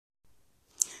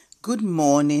Good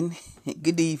morning,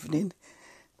 good evening,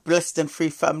 blessed and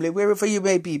free family, wherever you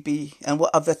may be and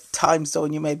whatever time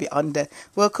zone you may be under.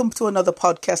 Welcome to another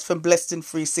podcast from Blessed and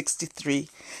Free 63.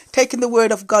 Taking the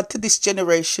word of God to this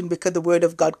generation because the word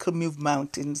of God can move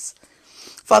mountains.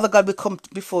 Father God, we come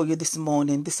before you this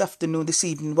morning, this afternoon, this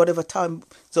evening, whatever time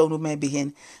zone we may be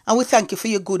in. And we thank you for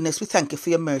your goodness. We thank you for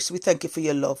your mercy. We thank you for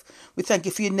your love. We thank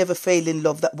you for your never failing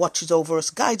love that watches over us,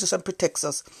 guides us and protects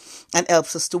us and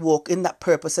helps us to walk in that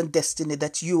purpose and destiny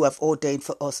that you have ordained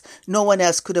for us. No one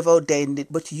else could have ordained it,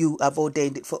 but you have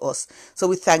ordained it for us. So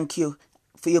we thank you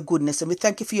for your goodness, and we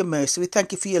thank you for your mercy. We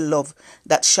thank you for your love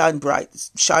that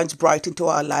shines bright into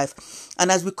our life.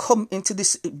 And as we come into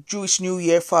this Jewish New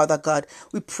Year, Father God,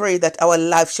 we pray that our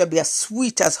life shall be as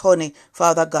sweet as honey,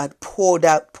 Father God, poured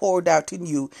out in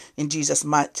you. In Jesus'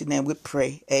 mighty name we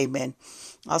pray. Amen.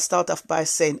 I'll start off by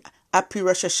saying Happy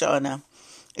Rosh Hashanah.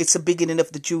 It's the beginning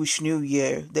of the Jewish New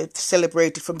Year. They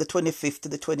celebrate it from the 25th to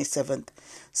the 27th.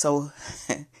 So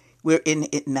we're in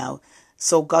it now.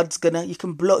 So God's gonna, you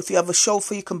can blow, if you have a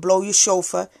shofar, you can blow your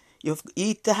shofar. You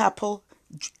eat the apple,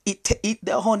 eat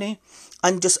the honey,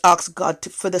 and just ask God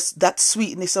for that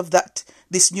sweetness of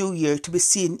this new year to be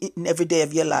seen in every day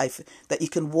of your life, that you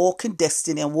can walk in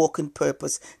destiny and walk in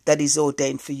purpose that is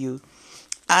ordained for you.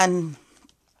 And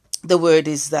the word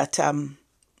is that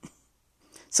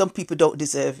some people don't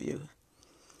deserve you.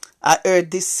 I heard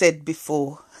this said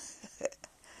before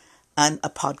on a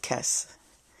podcast.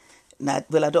 Now,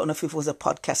 well, I don't know if it was a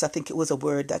podcast. I think it was a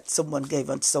word that someone gave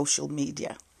on social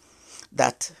media,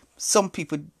 that some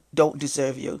people don't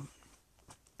deserve you.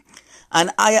 And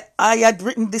I had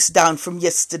written this down from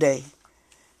yesterday,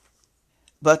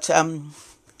 but I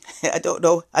don't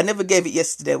know. I never gave it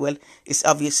yesterday. Well, it's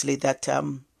obviously that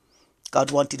God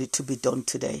wanted it to be done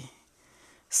today.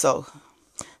 So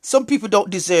some people don't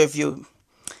deserve you.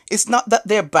 It's not that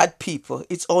they're bad people.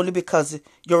 It's only because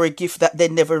you're a gift that they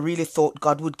never really thought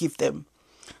God would give them.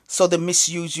 So they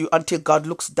misuse you until God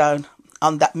looks down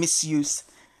on that misuse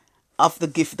of the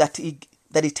gift that he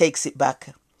takes it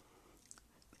back.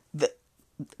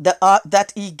 The art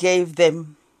that he gave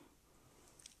them,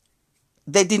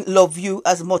 they didn't love you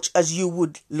as much as you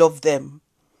would love them.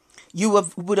 You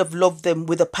would have loved them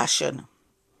with a passion.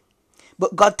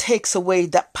 But God takes away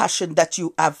that passion that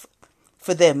you have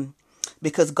for them,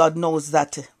 because God knows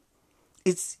that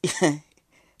it's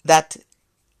that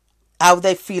how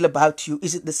they feel about you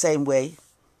isn't the same way.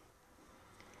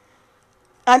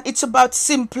 And it's about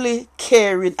simply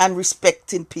caring and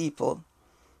respecting people.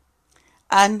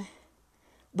 And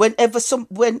whenever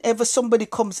somebody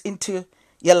comes into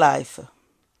your life,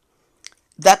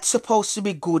 that's supposed to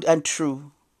be good and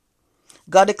true.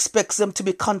 God expects them to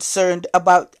be concerned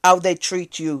about how they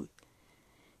treat you.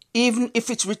 Even if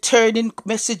it's returning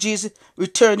messages,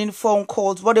 returning phone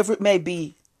calls, whatever it may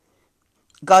be,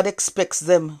 God expects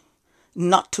them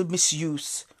not to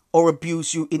misuse or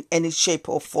abuse you in any shape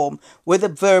or form, whether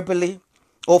verbally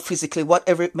or physically,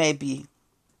 whatever it may be.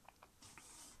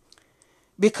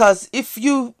 Because if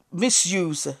you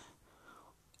misuse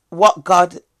what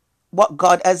God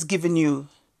has given you,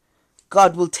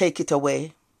 God will take it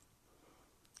away.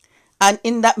 And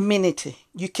in that minute,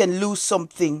 you can lose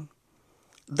something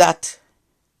that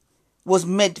was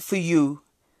meant for you,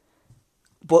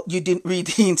 but you didn't read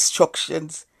the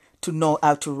instructions to know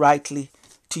how to rightly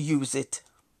to use it.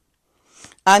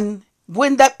 And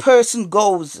when that person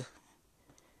goes,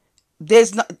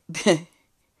 there's not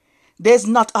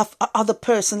a other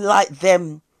person like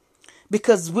them,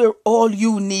 because we're all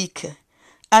unique.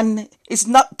 And it's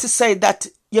not to say that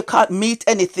you can't meet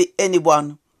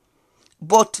anyone,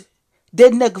 but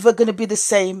they're never going to be the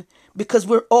same, because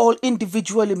we're all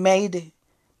individually made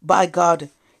by God.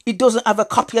 It doesn't have a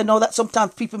copy. I know that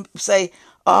sometimes people say,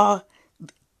 you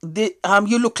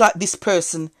look like this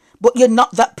person, but you're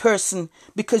not that person,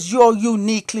 because you're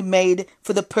uniquely made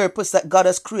for the purpose that God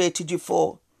has created you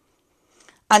for.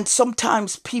 And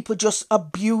sometimes people just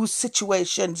abuse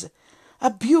situations,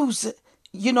 abuse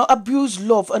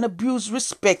love and abuse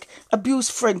respect, abuse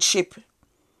friendship.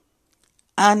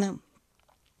 And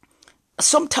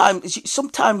sometimes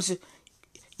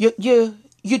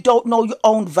you don't know your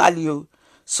own value,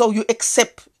 so you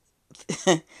accept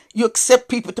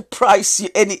people to price you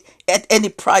at any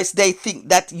price they think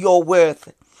that you're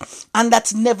worth. And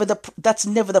that's never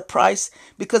the price,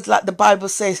 because like the Bible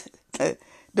says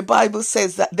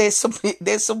that there's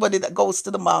somebody that goes to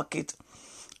the market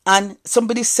and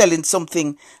somebody's selling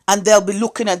something, and they'll be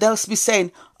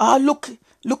saying, look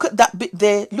at that bit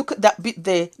there, look at that bit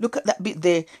there, look at that bit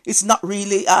there. It's not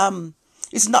really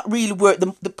worth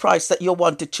the price that you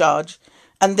want to charge.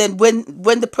 And then when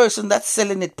the person that's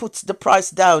selling it puts the price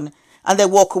down, and they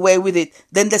walk away with it.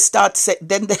 Then they start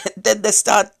then they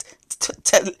start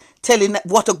telling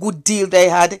what a good deal they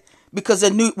had, because they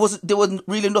knew there wasn't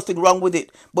really nothing wrong with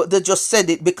it, but they just said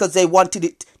it because they wanted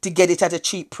it to get it at a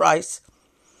cheap price.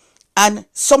 And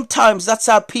sometimes that's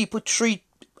how people treat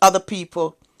other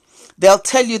people. They'll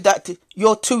tell you that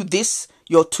you're too this,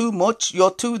 you're too much, you're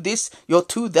too this, you're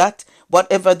too that,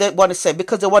 whatever they want to say,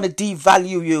 because they want to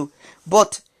devalue you.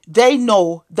 But they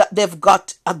know that they've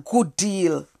got a good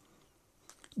deal.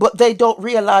 But they don't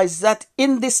realize that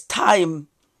in this time,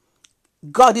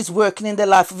 God is working in the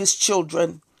life of his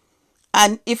children.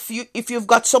 And if you've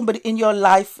got somebody in your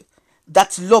life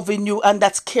that's loving you and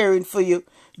that's caring for you,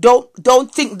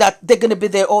 don't think that they're going to be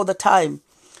there all the time.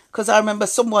 Because I remember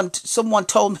someone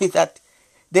told me that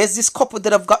there's this couple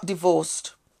that have got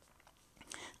divorced,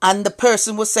 and the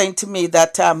person was saying to me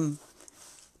that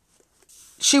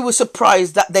she was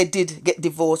surprised that they did get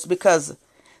divorced, because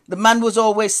the man was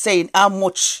always saying how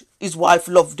much his wife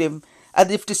loved him, as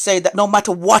if to say that no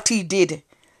matter what he did,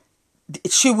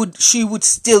 she would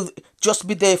still just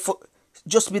be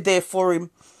there for him.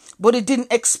 But he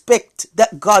didn't expect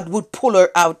that God would pull her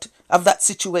out of that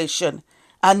situation,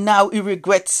 and now he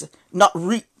regrets not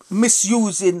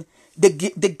misusing the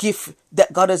gift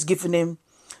that God has given him.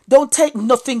 Don't take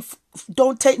nothing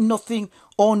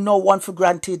or no one for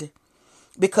granted,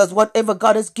 because whatever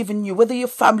God has given you, whether your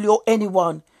family or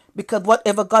anyone, because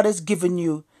whatever God has given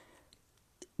you,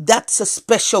 that's a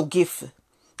special gift,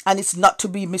 and it's not to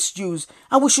be misused.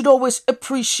 And we should always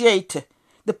appreciate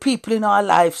the people in our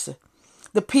lives,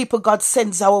 the people God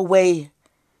sends our way,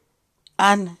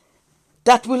 and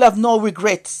that we'll have no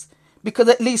regrets, because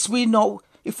at least we know,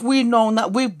 if we know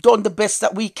that we've done the best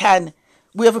that we can,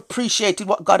 we have appreciated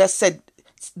what God has said,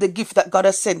 the gift that God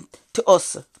has sent to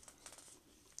us.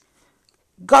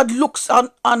 God looks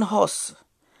on us,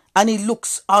 and he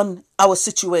looks on our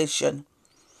situation,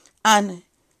 and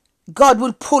God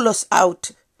will pull us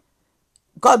out.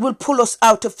 God will pull us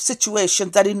out of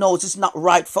situations that he knows is not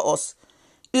right for us.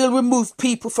 He'll remove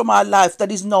people from our life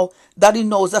that he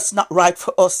knows that's not right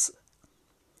for us.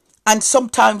 And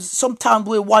sometimes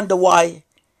we wonder why.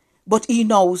 But he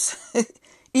knows.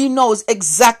 He knows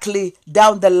exactly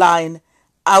down the line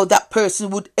how that person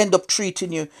would end up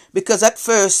treating you. Because at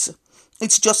first,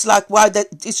 it's just why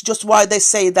they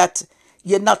say that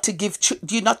you're not to give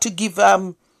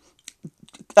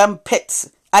pets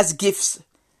as gifts.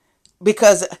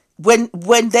 Because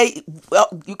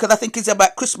because I think it's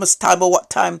about Christmas time or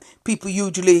what time people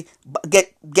usually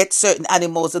get certain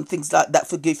animals and things like that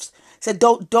for gifts. So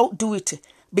don't do it,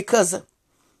 because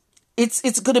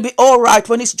it's gonna be all right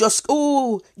when it's just,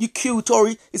 oh, you cute,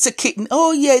 or it's a kitten,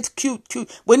 oh yeah, it's cute.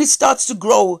 When it starts to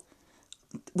grow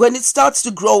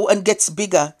and gets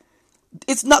bigger,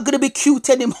 it's not gonna be cute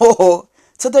anymore.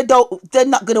 So they're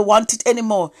not gonna want it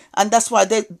anymore, and that's why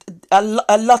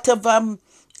a lot of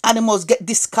animals get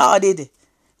discarded,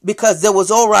 because it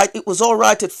was all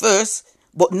right at first,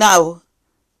 but now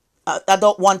I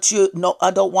don't want you. No,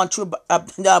 I don't want you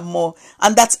more.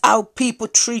 And that's how people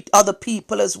treat other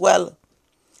people as well.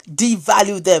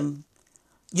 Devalue them.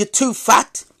 You're too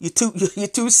fat. You're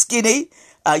too skinny.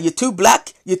 You're too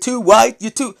black. You're too white.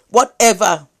 You're too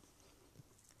whatever.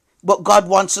 But God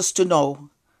wants us to know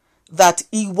that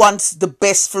he wants the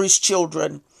best for his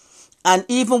children. And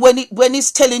even when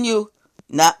he's telling you,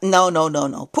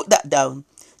 no, put that down.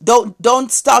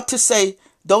 Don't start to say,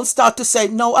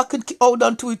 no, I can hold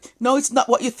on to it. No, it's not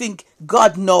what you think.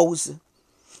 God knows.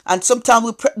 And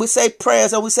sometimes we say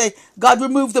prayers, and we say, God,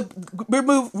 remove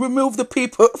the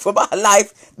people from our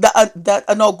life that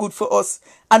are not good for us,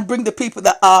 and bring the people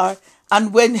that are.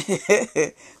 And when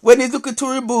he's looking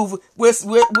to remove, we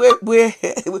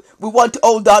want to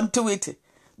hold on to it.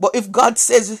 But if God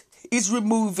says he's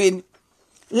removing,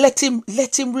 let him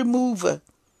remove her.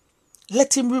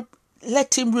 Let him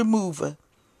remove her.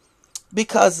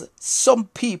 Because some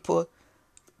people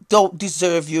don't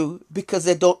deserve you, because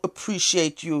they don't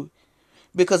appreciate you.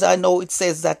 Because I know it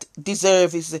says that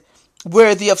deserve is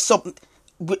worthy of something.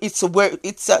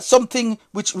 It's something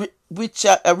which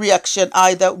a reaction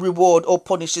either reward or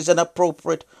punish is an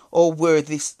appropriate or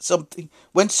worthy something.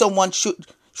 When someone should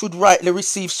rightly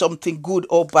receive something good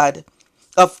or bad,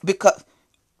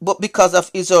 because of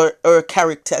his or her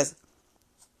characters,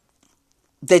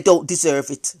 they don't deserve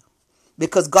it.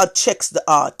 Because God checks the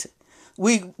heart.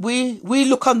 We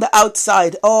look on the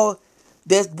outside. Oh,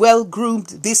 they're well groomed.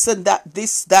 This and that.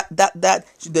 This that.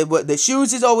 The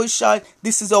shoes is always shine.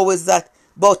 This is always that.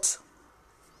 But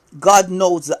God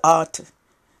knows the heart.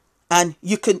 And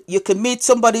you can meet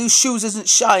somebody whose shoes isn't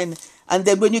shine, and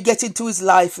then when you get into his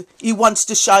life, he wants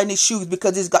to shine his shoes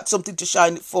because he's got something to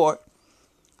shine it for.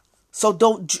 So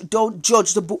don't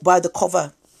judge the book by the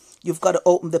cover. You've got to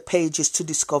open the pages to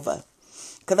discover.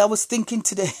 Because I was thinking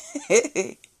today,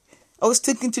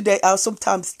 how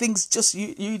sometimes things just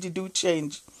you do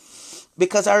change.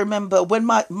 Because I remember when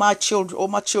my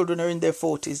children are in their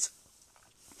 40s,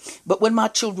 but when my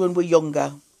children were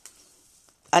younger,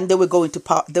 and they were going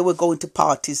to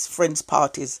parties, friends'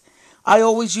 parties, I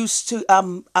always used to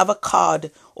have a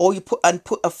card, or you put a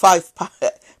put a 5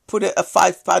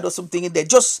 pound or something in there,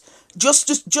 just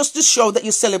to show that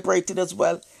you celebrated as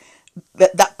well,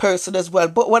 that person as well.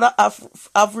 But when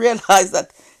I've realized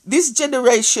that these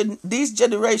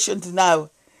generations now,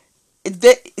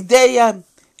 they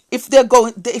if they're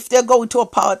going to a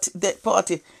party,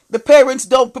 the parents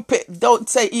don't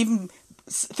say, even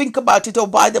think about it or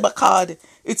buy them a card.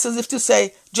 It's as if to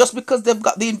say, just because they've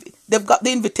got the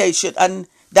invitation and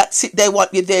that's it, they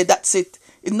want you there, that's it.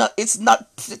 It's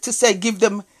not to say give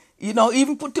them,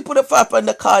 even put a 5 on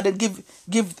the card and give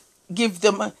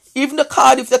them even a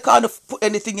card if they can't put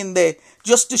anything in there,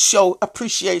 just to show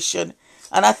appreciation.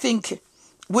 And I think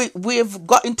we've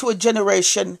got into a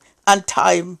generation and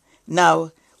time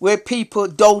now where people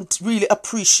don't really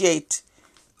appreciate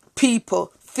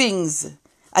people, things,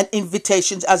 and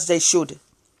invitations as they should.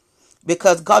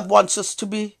 Because God wants us to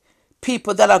be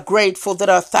people that are grateful, that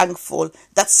are thankful,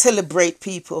 that celebrate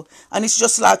people. And it's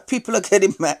just like people are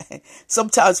getting married.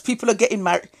 Sometimes people are getting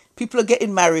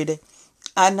married,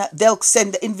 and they'll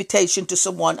send the invitation to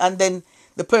someone, and then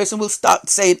the person will start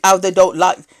saying how they don't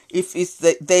like,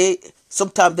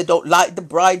 sometimes they don't like the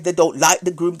bride, they don't like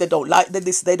the groom, they don't like the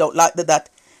this, they don't like the that.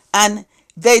 And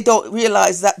they don't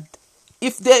realize that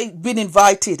if they've been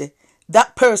invited,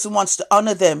 that person wants to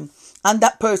honor them, and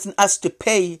that person has to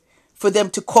pay for them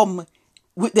to come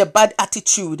with their bad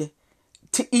attitude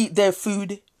to eat their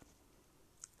food.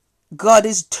 God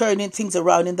is turning things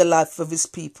around in the life of his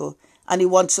people, and he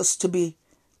wants us to be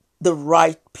the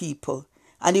right people.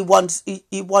 And he wants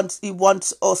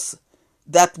us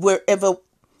that wherever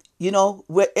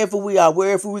we are,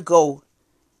 wherever we go,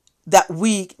 that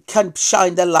we can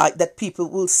shine the light, that people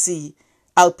will see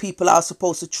how people are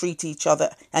supposed to treat each other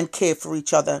and care for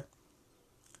each other.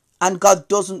 And God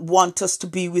doesn't want us to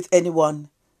be with anyone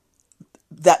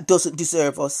that doesn't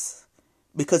deserve us,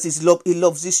 because he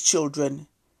loves his children,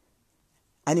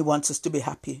 and he wants us to be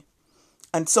happy.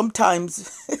 And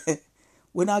sometimes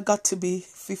when I got to be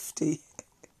 50,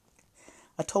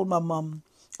 I told my mum,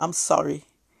 I'm sorry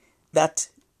that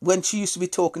when she used to be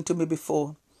talking to me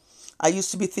before, I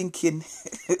used to be thinking,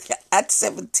 at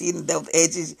 17, those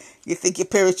ages, you think your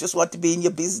parents just want to be in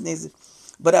your business.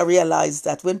 But I realized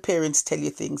that when parents tell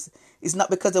you things, it's not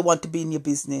because they want to be in your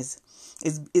business.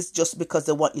 It's just because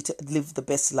they want you to live the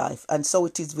best life. And so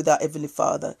it is with our Heavenly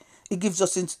Father. He gives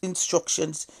us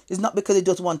instructions. It's not because he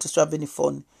doesn't want us to have any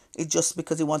fun. It's just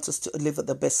because he wants us to live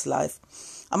the best life.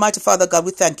 Almighty Father God,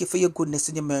 we thank you for your goodness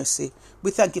and your mercy.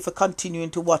 We thank you for continuing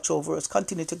to watch over us,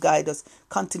 continue to guide us,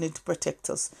 continue to protect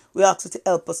us. We ask you to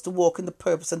help us to walk in the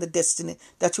purpose and the destiny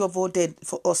that you have ordained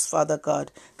for us, Father God,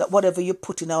 that whatever you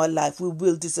put in our life, we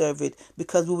will deserve it,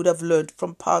 because we would have learned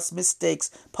from past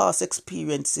mistakes, past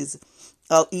experiences,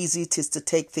 how easy it is to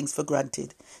take things for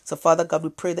granted. So, Father God, we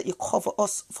pray that you cover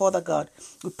us, Father God.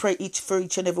 We pray for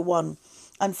each and every one.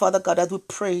 And Father God, as we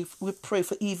pray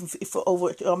for even for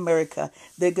over to America,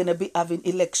 they're going to be having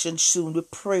elections soon. We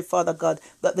pray, Father God,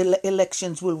 that the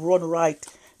elections will run right,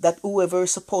 that whoever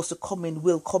is supposed to come in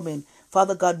will come in.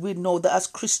 Father God, we know that as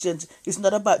Christians, it's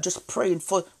not about just praying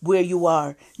for where you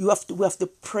are. We have to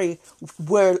pray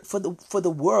for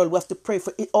the world. We have to pray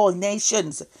for all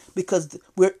nations, because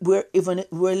we're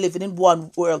living in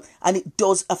one world, and it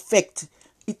does affect.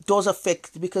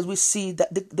 Because we see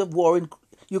that the war in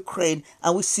Ukraine,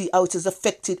 and we see how it has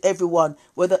affected everyone,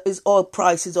 whether it's oil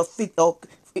prices or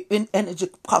energy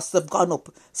costs have gone up.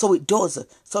 So it does.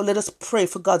 So let us pray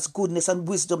for God's goodness and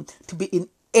wisdom to be in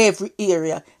every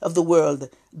area of the world,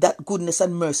 that goodness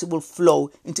and mercy will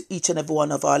flow into each and every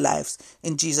one of our lives.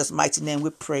 In Jesus' mighty name we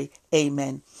pray.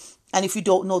 Amen. And if you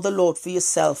don't know the Lord for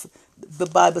yourself, the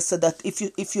Bible said that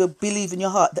if you believe in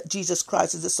your heart that Jesus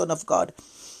Christ is the Son of God,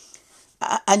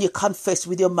 and you confess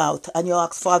with your mouth, and you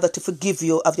ask Father to forgive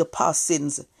you of your past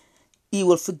sins, he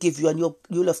will forgive you, and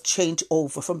you'll have changed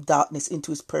over from darkness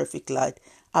into his perfect light.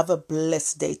 Have a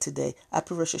blessed day today.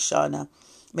 Happy Rosh Hashanah.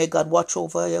 May God watch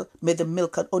over you. May the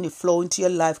milk and honey flow into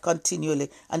your life continually,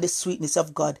 and the sweetness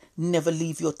of God never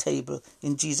leave your table.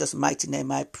 In Jesus' mighty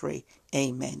name I pray.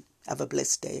 Amen. Have a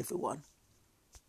blessed day, everyone.